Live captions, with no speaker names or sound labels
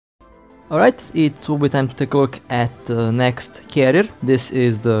Alright, it will be time to take a look at the next carrier. This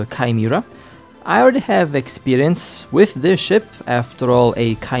is the Chimera. I already have experience with this ship. After all,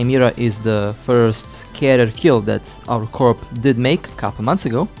 a Chimera is the first carrier kill that our corp did make a couple months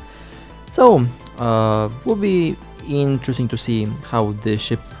ago. So, will be interesting to see how this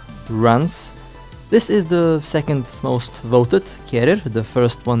ship runs. This is the second most voted carrier. The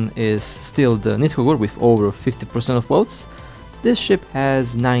first one is still the Nidhoggur with over 50% of votes. This ship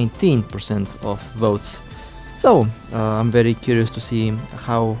has 19% of votes. So, I'm very curious to see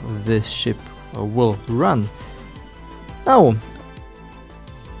how this ship will run. Now,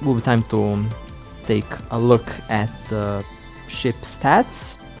 will be time to take a look at the ship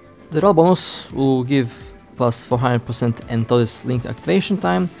stats. The roll bonus will give plus 400% Entolis link activation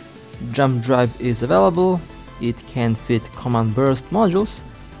time. Jump drive is available. It can fit command burst modules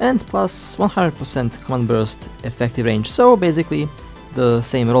and plus 100% command burst effective range. So basically the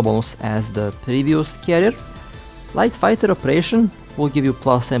same roll bonus as the previous carrier. Light fighter operation will give you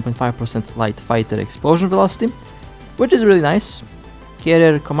plus 7.5% light fighter explosion velocity, which is really nice.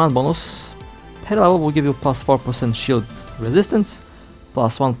 Carrier command bonus per level will give you plus 4% shield resistance,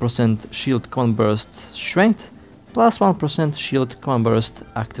 plus 1% shield command burst strength, plus 1% shield command burst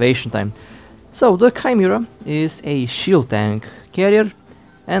activation time. So the Chimera is a shield tank carrier,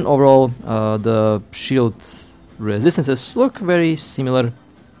 and overall the shield resistances look very similar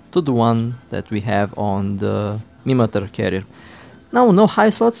to the one that we have on the Mimitar carrier. Now, no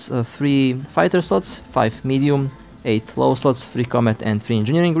high slots, 3 fighter slots, 5 medium, 8 low slots, 3 combat and 3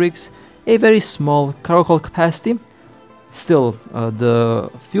 engineering rigs, a very small cargo hold capacity. Still, the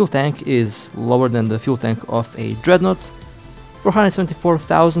fuel tank is lower than the fuel tank of a Dreadnought,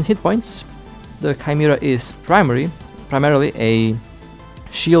 474,000 hit points. The Chimera is primarily a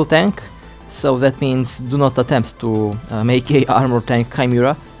shield tank, so that means do not attempt to make a armor tank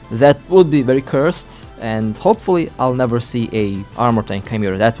Chimera. That would be very cursed, and hopefully I'll never see a armor tank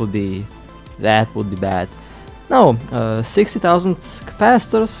Chimera. That would be bad. Now, 60,000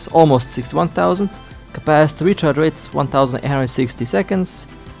 capacitors, almost 61,000. Capacitor recharge rate 1860 seconds.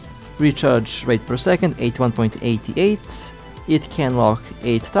 Recharge rate per second 81.88. It can lock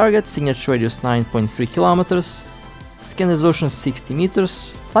 8 targets. Signature radius 9.3 kilometers. Scan resolution 60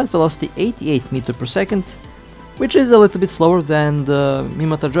 meters. Flight velocity 88 meters per second, which is a little bit slower than the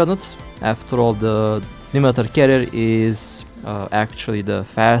Mimitar Dreadnought. After all, the Mimitar carrier is actually the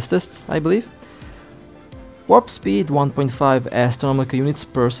fastest, I believe. Warp speed 1.5 astronomical units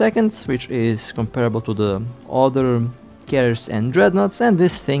per second, which is comparable to the other carriers and dreadnoughts, and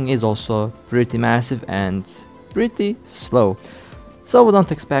this thing is also pretty massive and pretty slow. So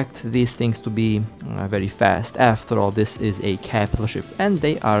don't expect these things to be very fast. After all, this is a capital ship and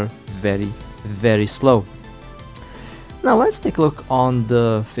they are very, very slow. Now let's take a look on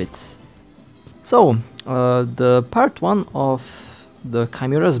the fit. So the part 1 of the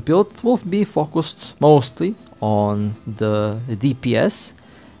Chimera's build will be focused mostly on the DPS,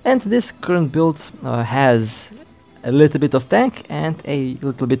 and this current build has a little bit of tank and a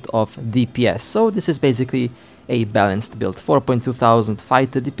little bit of DPS. So this is basically a balanced build. 4.2 thousand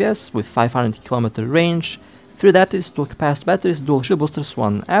fighter DPS with 500 km range, 3 adaptives, 2 capacitor batteries, dual shield boosters,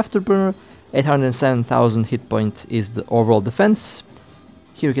 1 afterburner, 807,000 hit point is the overall defense.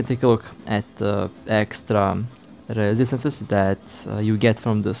 Here you can take a look at the extra resistances that you get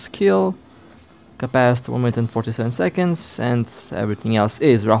from the skill. Capacitor 1 minute and 47 seconds, and everything else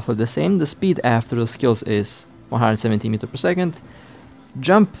is roughly the same. The speed after the skills is 170 meters per second.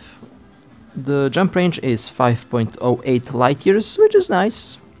 The jump range is 5.08 light years, which is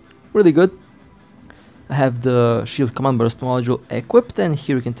nice, really good. I have the shield command burst module equipped, and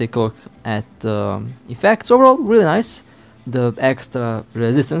here you can take a look at the effects. Overall, really nice. The extra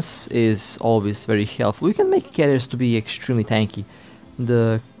resistance is always very helpful. You can make carriers to be extremely tanky.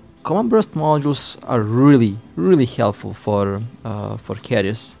 The command burst modules are really, really helpful for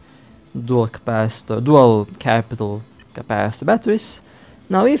carriers. Dual capital capacitor batteries.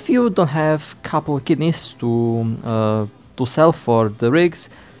 Now, if you don't have couple kidneys to sell for the rigs,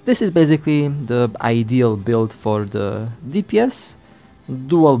 this is basically the ideal build for the DPS.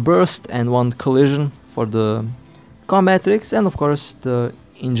 Dual burst and 1 collision for the combat rigs, and of course the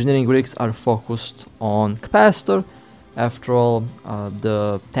engineering rigs are focused on capacitor. After all,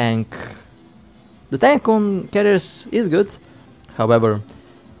 the tank on carriers is good. However,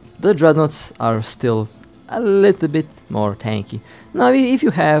 the dreadnoughts are still a little bit more tanky. Now, if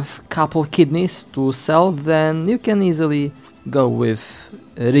you have couple kidneys to sell, then you can easily go with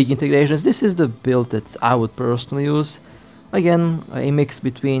rig integrations. This is the build that I would personally use. Again, a mix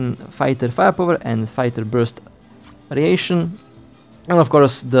between fighter firepower and fighter burst variation. And of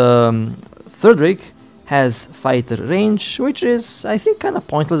course the third rig has fighter range, which is I think kind of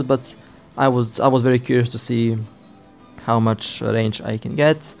pointless, but I was very curious to see how much range I can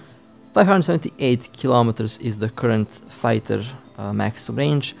get. 578 kilometers is the current fighter maximum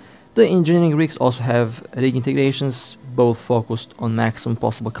range. The engineering rigs also have rig integrations, both focused on maximum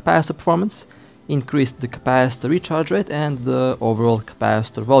possible capacitor performance, increased the capacitor recharge rate and the overall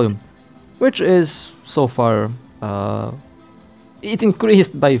capacitor volume, which is so far it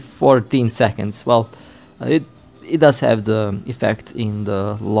increased by 14 seconds. Well, it does have the effect in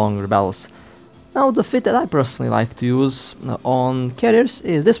the longer battles. Now the fit that I personally like to use on carriers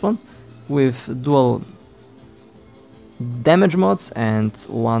is this one, with dual damage mods and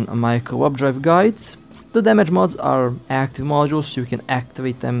one micro warp drive guide. The damage mods are active modules, you can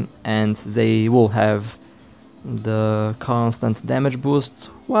activate them and they will have the constant damage boost,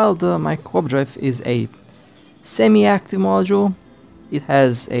 while the micro warp drive is a semi-active module. It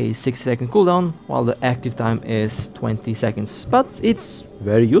has a 60-second cooldown, while the active time is 20 seconds, but it's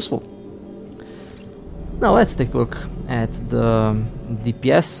very useful. Now let's take a look at the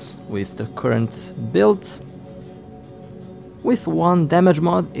DPS with the current build. With one damage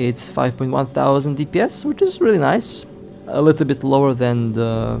mod, it's 5.1 thousand DPS, which is really nice. A little bit lower than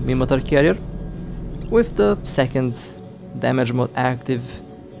the Mimitar carrier. With the second damage mod active,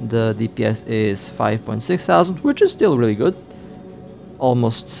 the DPS is 5.6 thousand, which is still really good.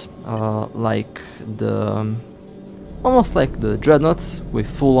 Almost like the Dreadnought with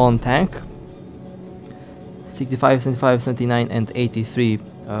full-on tank. 65, 75, 79 and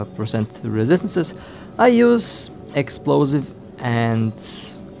 83% resistances. I use explosive and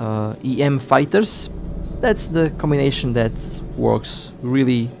EM fighters. That's the combination that works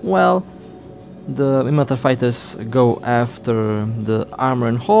really well. The Mimitar fighters go after the armor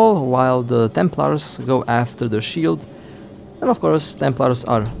and hull, while the Templars go after the shield. And of course, Templars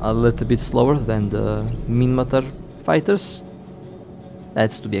are a little bit slower than the Mimitar fighters.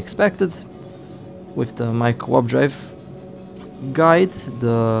 That's to be expected. With the micro warp drive guide,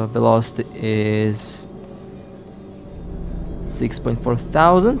 the velocity is 6.4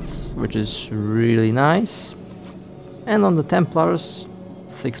 thousand, which is really nice. And on the Templars,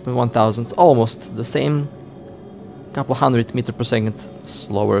 6.1 thousand, almost the same. Couple hundred meters per second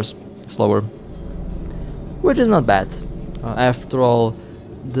slower, which is not bad. After all,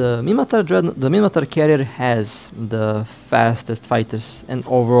 the Mimitar carrier has the fastest fighters, and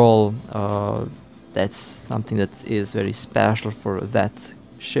overall that's something that is very special for that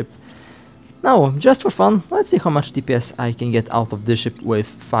ship. Now, just for fun, let's see how much DPS I can get out of this ship with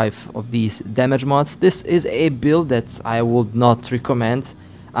 5 of these damage mods. This is a build that I would not recommend.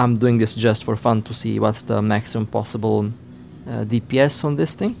 I'm doing this just for fun to see what's the maximum possible DPS on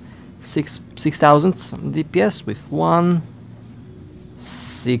this thing. 6,000 DPS with one,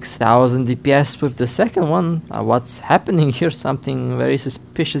 6,000 DPS with the second one. What's happening here? Something very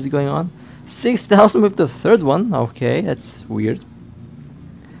suspicious going on. 6,000 with the third one. Okay, that's weird.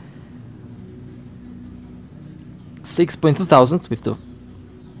 6.2 thousand with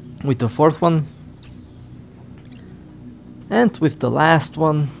the fourth one, and with the last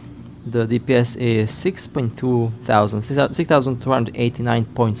one, the DPS is 6.2 thousand,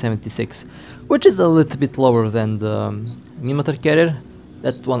 6,289.76, which is a little bit lower than the Mimitar carrier.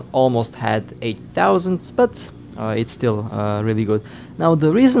 That one almost had 8,000, but it's still really good. Now,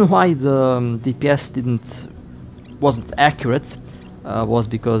 the reason why the DPS wasn't accurate was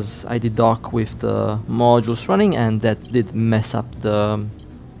because I did dock with the modules running, and that did mess up the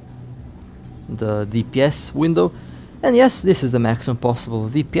DPS window. And yes, this is the maximum possible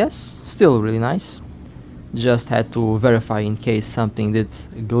DPS, still really nice. Just had to verify in case something did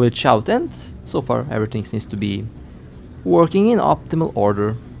glitch out, and so far everything seems to be working in optimal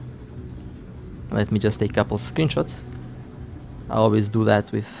order. Let me just take a couple screenshots. I always do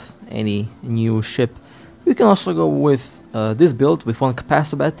that with any new ship. You can also go with this build with one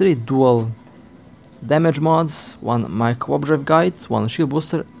capacitor battery, dual damage mods, one micro warp drive guide, one shield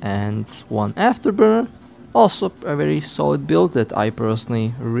booster and one afterburner. Also a very solid build that I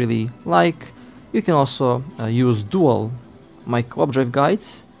personally really like. You can also use dual micro warp drive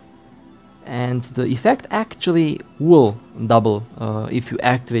guides, and the effect actually will double if you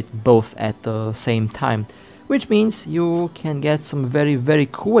activate both at the same time, which means you can get some very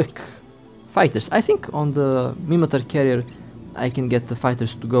quick fighters. I think on the Mimitar carrier I can get the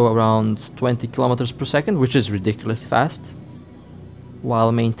fighters to go around 20 kilometers per second, which is ridiculously fast,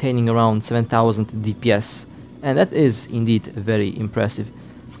 while maintaining around 7,000 DPS, and that is indeed very impressive.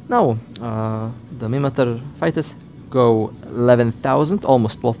 Now, the Mimitar fighters go 11,000,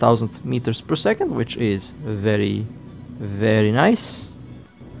 almost 12,000 meters per second, which is very Very nice.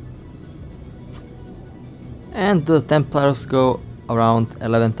 And the Templars go around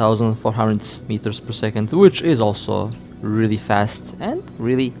 11,400 meters per second, which is also really fast and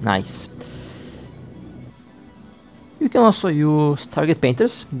really nice. You can also use target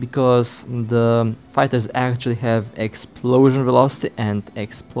painters because the fighters actually have explosion velocity and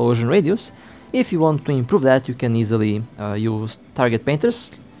explosion radius. If you want to improve that, you can easily use target painters.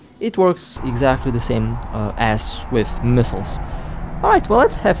 It works exactly the same as with missiles. Alright, well,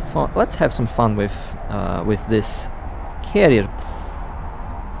 let's have fun. Let's have some fun with this carrier.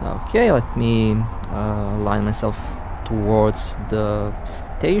 Okay, let me line myself towards the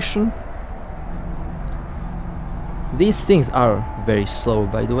station. These things are very slow,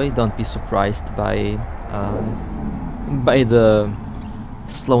 by the way. Don't be surprised by the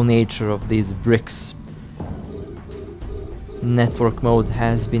slow nature of these bricks. Network mode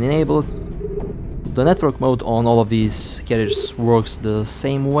has been enabled. The network mode on all of these carriers works the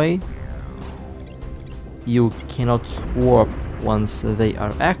same way. You cannot warp once they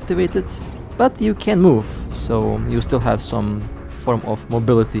are activated, but you can move, so you still have some form of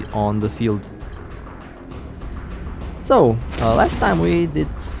mobility on the field. So, last time we did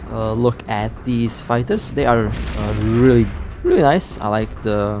look at these fighters. They are really nice. I like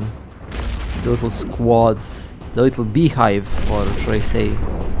the little squad, the little beehive, or should I say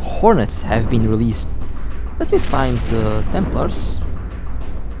hornets, have been released. Let me find the Templars.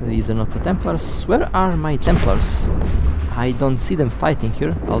 These are not the Templars. Where are my Templars? I don't see them fighting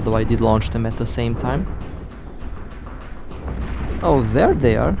here, although I did launch them at the same time. Oh, there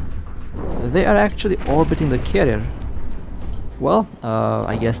they are. They are actually orbiting the carrier. Well,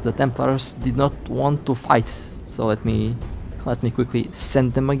 I guess the Templars did not want to fight, so let me quickly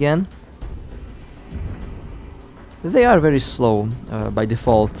send them again. They are very slow by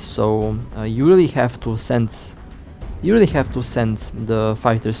default, so you really have to send the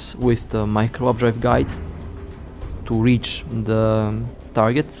fighters with the micro updrive guide to reach the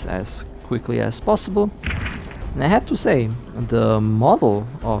target as quickly as possible. And I have to say, the model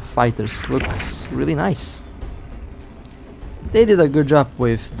of fighters looks really nice. They did a good job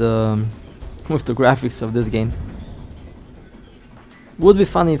with the graphics of this game. Would be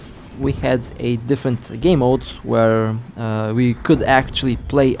fun if we had a different game mode where we could actually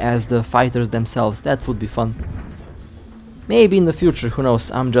play as the fighters themselves. That would be fun. Maybe in the future, who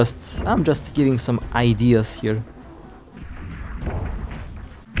knows? I'm just giving some ideas here.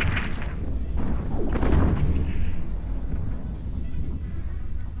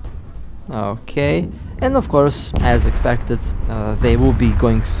 Okay, and of course, as expected, they will be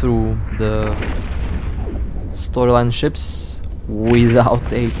going through the storyline ships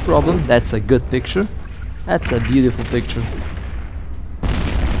without a problem. That's a good picture. That's a beautiful picture.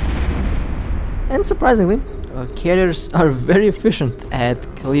 And surprisingly, carriers are very efficient at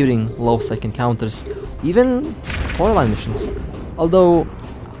clearing low-sec encounters, even storyline missions. Although,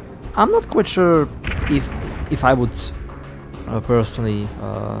 I'm not quite sure if I would personally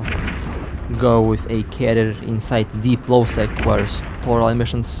go with a carrier inside deep low-sec where storyline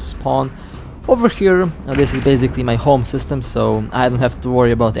missions spawn. Over here, this is basically my home system, so I don't have to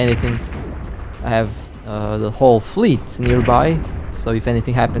worry about anything. I have the whole fleet nearby, so if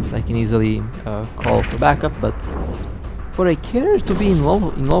anything happens I can easily call for backup. But for a carrier to be in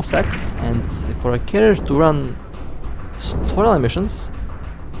low sec, and for a carrier to run storyline missions,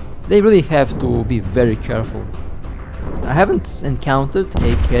 they really have to be very careful. I haven't encountered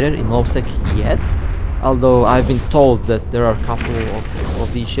a carrier in low sec yet, although I've been told that there are a couple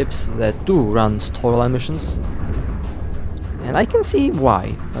of these ships that do run storyline missions. And I can see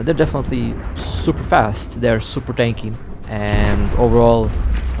why. They're definitely super fast, they're super tanky, and overall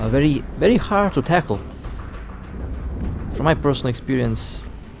very hard to tackle. From my personal experience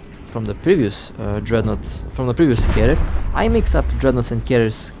from the previous carrier, I mix up dreadnoughts and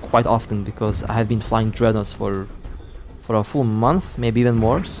carriers quite often because I have been flying dreadnoughts for a full month, maybe even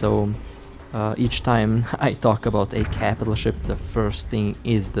more, so each time I talk about a capital ship, the first thing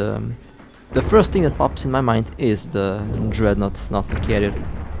that pops in my mind is the dreadnought, not the carrier.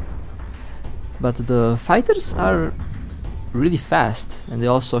 But the fighters are really fast, and they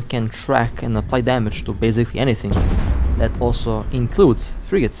also can track and apply damage to basically anything. That also includes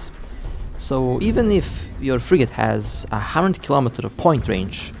frigates. So even if your frigate has a 100-kilometer point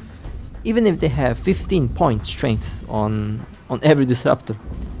range, even if they have 15 point strength on every disruptor,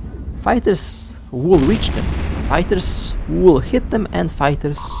 fighters will reach them, fighters will hit them, and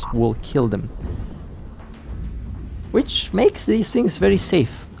fighters will kill them. Which makes these things very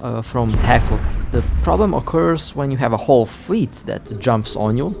safe from tackle. The problem occurs when you have a whole fleet that jumps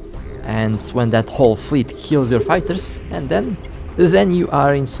on you, and when that whole fleet kills your fighters, and then you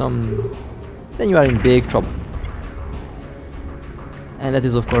are in big trouble. And that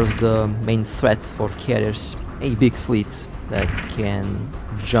is of course the main threat for carriers, a big fleet that can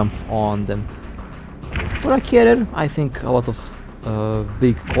jump on them. For a carrier, I think a lot of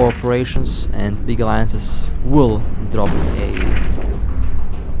big corporations and big alliances will drop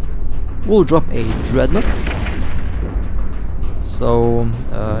a dreadnought. So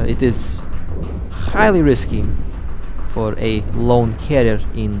it is highly risky for a lone carrier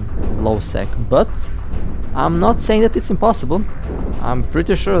in low sec, but I'm not saying that it's impossible. I'm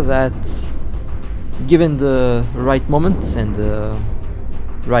pretty sure that given the right moment and the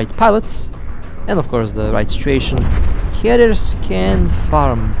right pilots, and of course the right situation, carriers can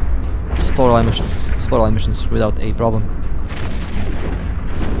farm storyline missions without a problem.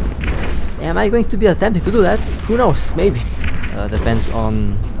 Am I going to be attempting to do that? Who knows, maybe. Depends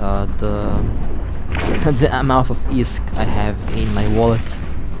on the amount of ISK I have in my wallet.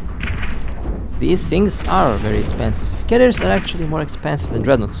 These things are very expensive. Carriers are actually more expensive than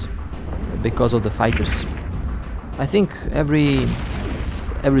dreadnoughts because of the fighters. I think every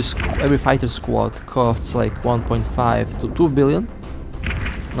fighter squad costs like 1.5 to 2 billion.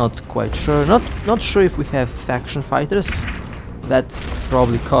 Not quite sure. Not sure if we have faction fighters. That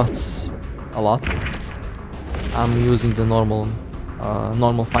probably costs a lot. I'm using the normal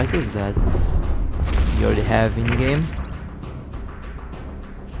fighters that you already have in the game.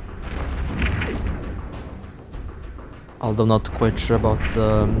 Although not quite sure about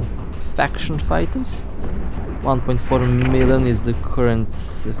the faction fighters. 1.4 million is the current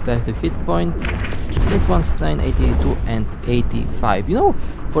effective hit point. Saint 169, 82 and 85. You know,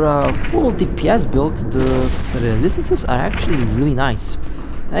 for a full DPS build, the resistances are actually really nice.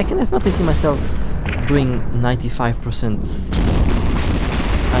 And I can definitely see myself doing 95 resistance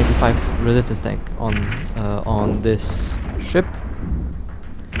tank on this ship.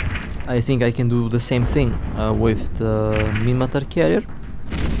 I think I can do the same thing with the Minmatar carrier.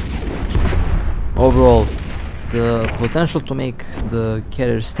 Overall, the potential to make the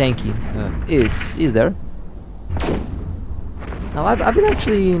carriers tanky is there. Now I've been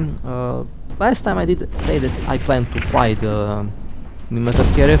actually last time I did say that I plan to fly the Minmatar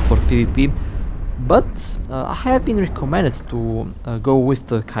carrier for PvP, but I have been recommended to go with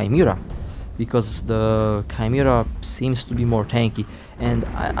the Chimera, because the Chimera seems to be more tanky, and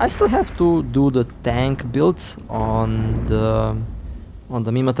I still have to do the tank build on the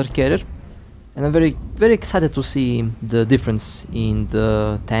Minmatar carrier, and I'm very excited to see the difference in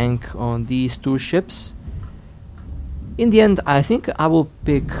the tank on these two ships. In the end, I think I will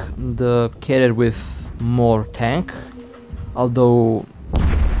pick the carrier with more tank, although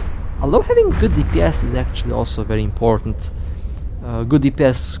having good DPS is actually also very important. Good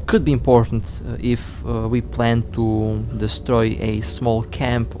DPS could be important if we plan to destroy a small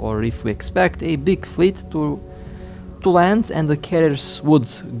camp, or if we expect a big fleet to land, and the carriers would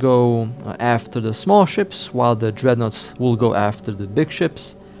go after the small ships while the dreadnoughts will go after the big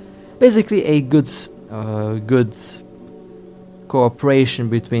ships. Basically a good cooperation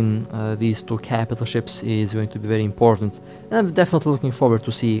between these two capital ships is going to be very important, and I'm definitely looking forward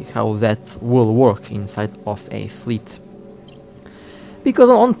to see how that will work inside of a fleet. Because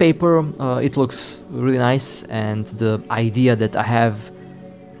on paper it looks really nice, and the idea that I have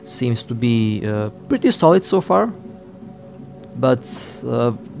seems to be pretty solid so far, but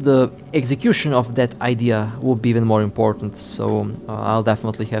the execution of that idea will be even more important, so I'll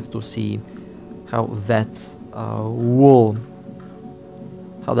definitely have to see how that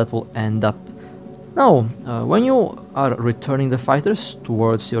will end up. Now, when you are returning the fighters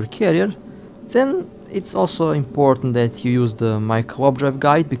towards your carrier, then it's also important that you use the micro updrive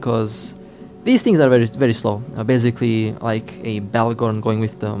guide, because these things are very slow. Basically like a Balgorn going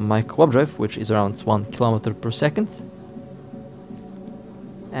with the micro updrive, which is around 1 km per second.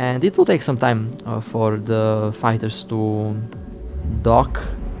 And it will take some time for the fighters to dock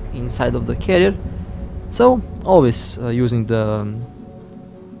inside of the carrier. So always using the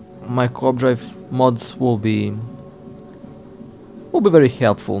micro updrive mod will be very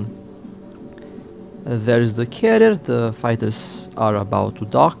helpful. There is the carrier, the fighters are about to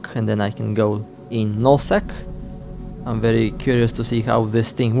dock, and then I can go in nullsec. I'm very curious to see how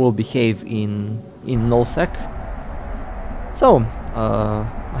this thing will behave in nullsec. So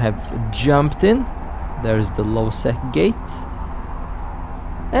I have jumped in. There's the low sec gate.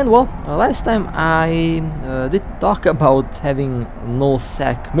 And well, last time I did talk about having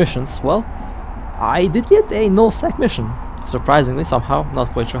nullsec missions. Well, I did get a nullsec mission, surprisingly, somehow.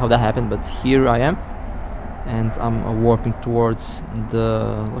 Not quite sure how that happened, but here I am. and I'm warping towards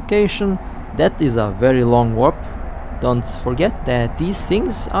the location. That is a very long warp. Don't forget that these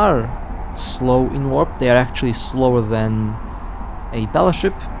things are slow in warp. They are actually slower than a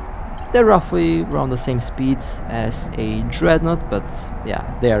battleship. They're roughly around the same speed as a dreadnought, but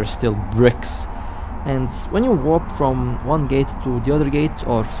yeah, they are still bricks. And when you warp from one gate to the other gate,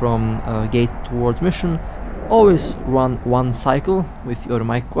 or from a gate towards mission, always run one cycle with your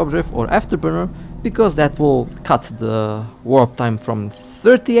micro-updrive or afterburner, because that will cut the warp time from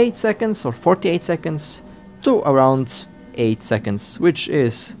 38 seconds or 48 seconds to around 8 seconds, which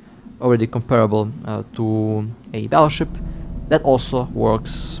is already comparable to a battleship. That also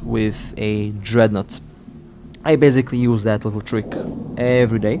works with a dreadnought. I basically use that little trick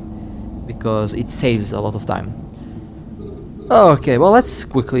every day because it saves a lot of time. Okay, well, let's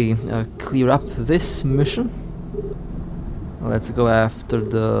quickly clear up this mission. Let's go after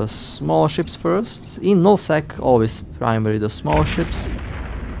the small ships first. In nullsec, always primary the small ships.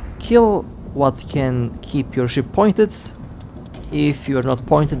 Kill what can keep your ship pointed. If you are not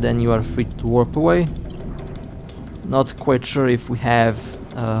pointed, then you are free to warp away. Not quite sure if we have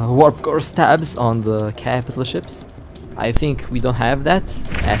warp core stabs on the capital ships. I think we don't have that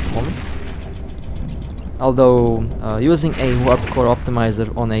at the moment. Although using a warp core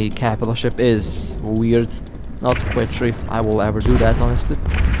optimizer on a capital ship is weird. Not quite sure if I will ever do that, honestly.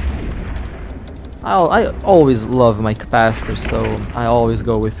 I always love my capacitors, so I always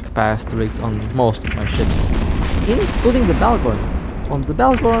go with capacitor rigs on most of my ships, including the Balgorn. On the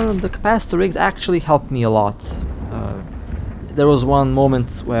Balgorn, the capacitor rigs actually helped me a lot. There was one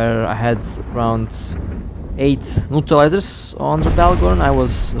moment where I had around 8 neutralizers on the Balgorn. I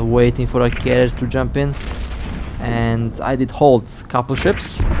was waiting for a carrier to jump in, and I did hold a couple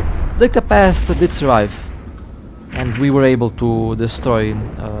ships. The capacitor did survive, and we were able to destroy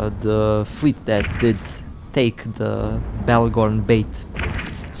the fleet that did take the Balgorn bait.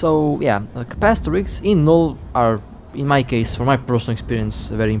 So yeah, capacitor rigs in null are, in my case, for my personal experience,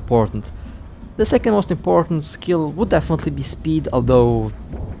 very important. The second most important skill would definitely be speed, although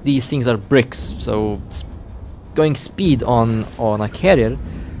these things are bricks, so going speed on a carrier,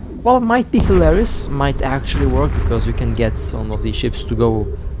 while it might be hilarious, might actually work, because you can get some of these ships to go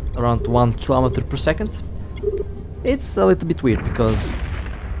around 1 kilometer per second. It's a little bit weird, because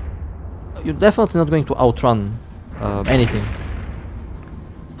you're definitely not going to outrun anything.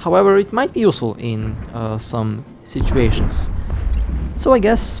 However, it might be useful in some situations. So I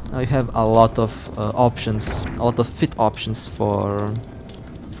guess you have a lot of options, a lot of fit options for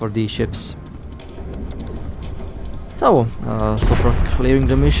these ships. So for clearing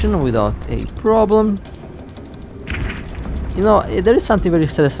the mission without a problem. You know, there is something very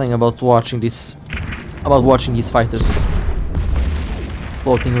satisfying about watching these fighters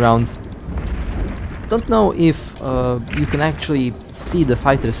floating around. Don't know if you can actually see the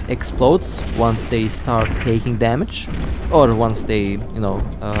fighters explode once they start taking damage, or once they, you know,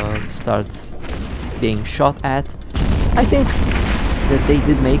 start being shot at. I think that they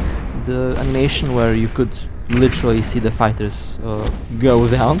did make the animation where you could literally see the fighters go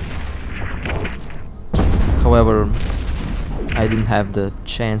down. However, I didn't have the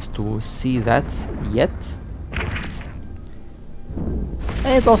chance to see that yet.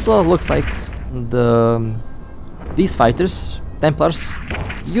 And it also looks like these fighters, Templars,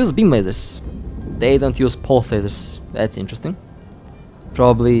 use beam lasers. They don't use pulse lasers. That's interesting.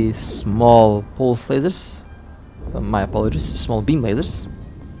 Probably small pulse lasers. My apologies, small beam lasers.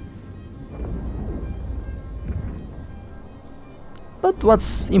 But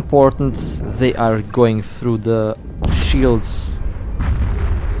what's important, they are going through the shields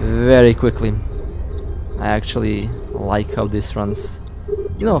very quickly. I actually like how this runs.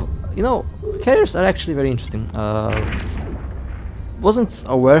 You know, carriers are actually very interesting. Wasn't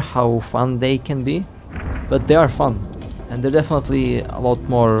aware how fun they can be, but they are fun, and they're definitely a lot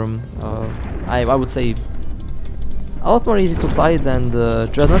more. I would say a lot more easy to fly than the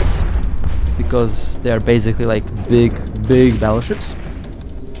dreadnoughts, because they are basically like big battleships,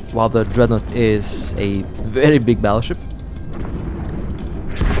 while the dreadnought is a very big battleship.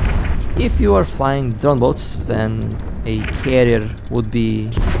 If you are flying drone boats, then a carrier would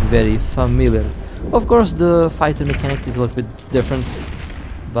be very familiar. Of course, the fighter mechanic is a little bit different,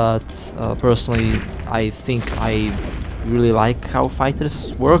 but personally, I think I really like how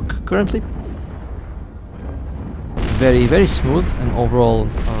fighters work currently. Very smooth, and overall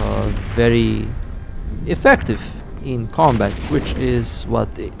very effective in combat, which is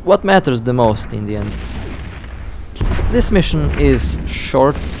what matters the most in the end. This mission is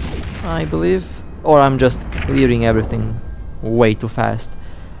short, I believe, or I'm just clearing everything way too fast.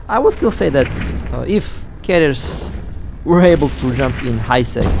 I would still say that if carriers were able to jump in high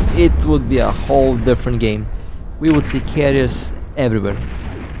sec, it would be a whole different game. We would see carriers everywhere.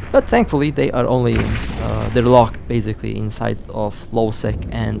 But thankfully they are only, they're locked basically inside of low sec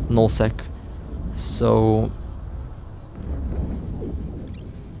and null sec. So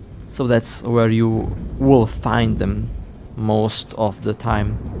that's where you will find them most of the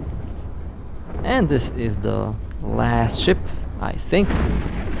time. And this is the last ship, I think.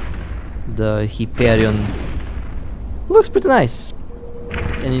 The Hyperion looks pretty nice.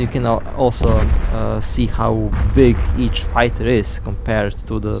 And you can also see how big each fighter is compared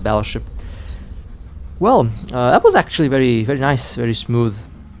to the battleship. Well, that was actually very nice, very smooth.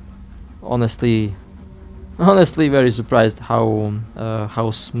 Honestly, very surprised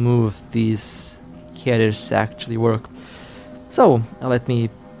how smooth these carriers actually work. So let me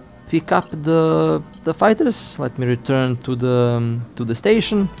pick up the fighters. Let me return to the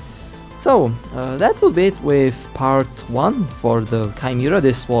station. So that would be it with part 1 for the Chimera.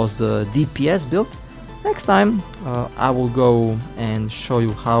 This was the DPS build. Next time I will go and show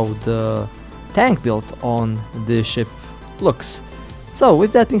you how the tank build on this ship looks. So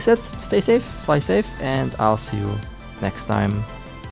with that being said, stay safe, fly safe, and I'll see you next time.